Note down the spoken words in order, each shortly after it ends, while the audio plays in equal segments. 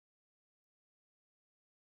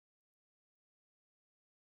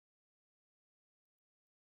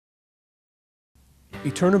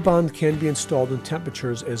EternaBond can be installed in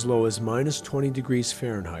temperatures as low as -20 degrees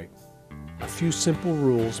Fahrenheit. A few simple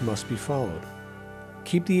rules must be followed.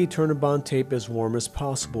 Keep the EternaBond tape as warm as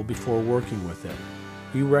possible before working with it.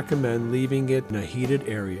 We recommend leaving it in a heated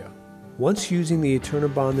area. Once using the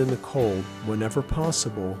EternaBond in the cold, whenever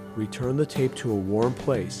possible, return the tape to a warm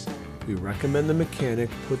place. We recommend the mechanic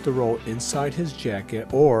put the roll inside his jacket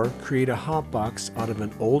or create a hot box out of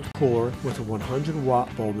an old cooler with a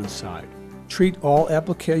 100-watt bulb inside. Treat all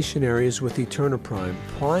application areas with EternaPrime,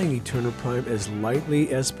 applying EternaPrime as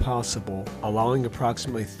lightly as possible, allowing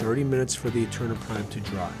approximately 30 minutes for the EternaPrime to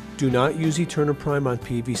dry. Do not use EternaPrime on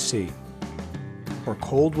PVC. For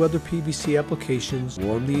cold weather PVC applications,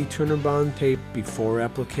 warm the EternaBond tape before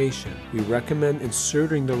application. We recommend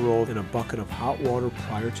inserting the roll in a bucket of hot water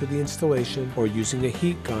prior to the installation or using a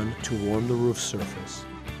heat gun to warm the roof surface.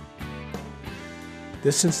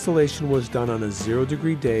 This installation was done on a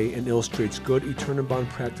 0-degree day and illustrates good EternaBond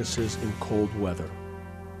practices in cold weather.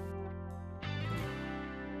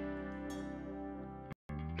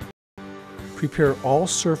 Prepare all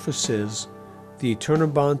surfaces the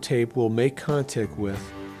EternaBond tape will make contact with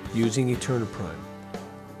using EternaPrime.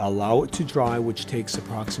 Allow it to dry, which takes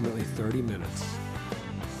approximately 30 minutes.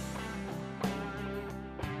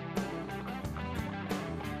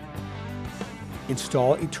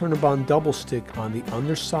 Install EternaBond double stick on the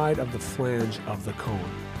underside of the flange of the cone.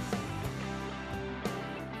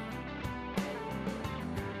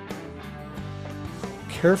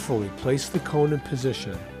 Carefully place the cone in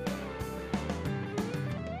position.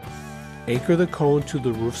 Anchor the cone to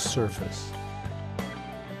the roof surface.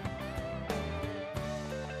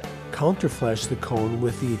 Counterflash the cone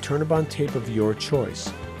with the EternaBond tape of your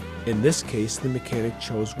choice. In this case, the mechanic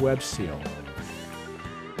chose web seal.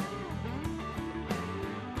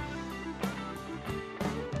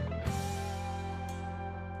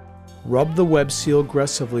 Rub the web seal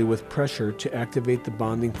aggressively with pressure to activate the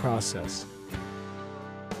bonding process.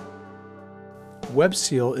 Web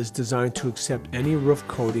seal is designed to accept any roof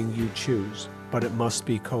coating you choose, but it must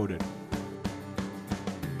be coated.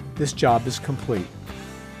 This job is complete.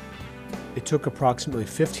 It took approximately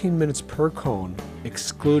 15 minutes per cone,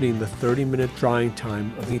 excluding the 30-minute drying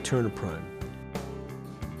time of the EternaPrime.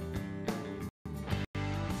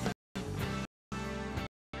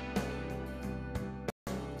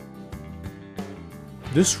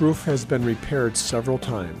 This roof has been repaired several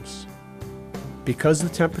times. Because the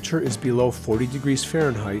temperature is below 40 degrees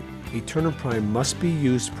Fahrenheit, EternaPrime must be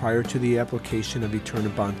used prior to the application of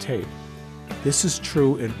EternaBond tape. This is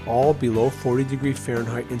true in all below 40 degree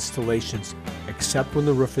Fahrenheit installations except when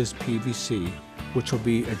the roof is PVC, which will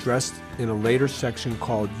be addressed in a later section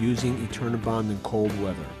called Using EternaBond in Cold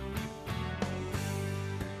Weather.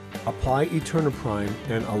 Apply EternaPrime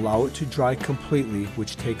and allow it to dry completely,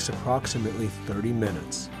 which takes approximately 30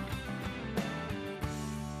 minutes.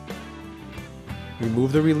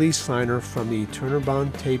 Remove the release liner from the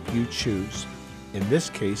EternaBond tape you choose. In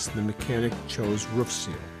this case, the mechanic chose roof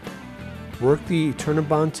seal. Work the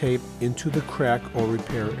EternaBond tape into the crack or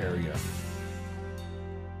repair area.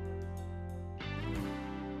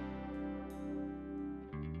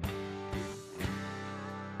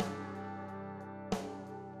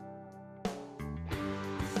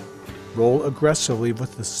 Roll aggressively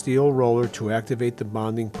with the steel roller to activate the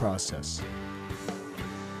bonding process.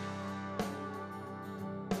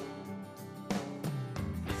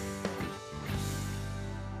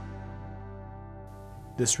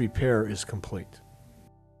 This repair is complete.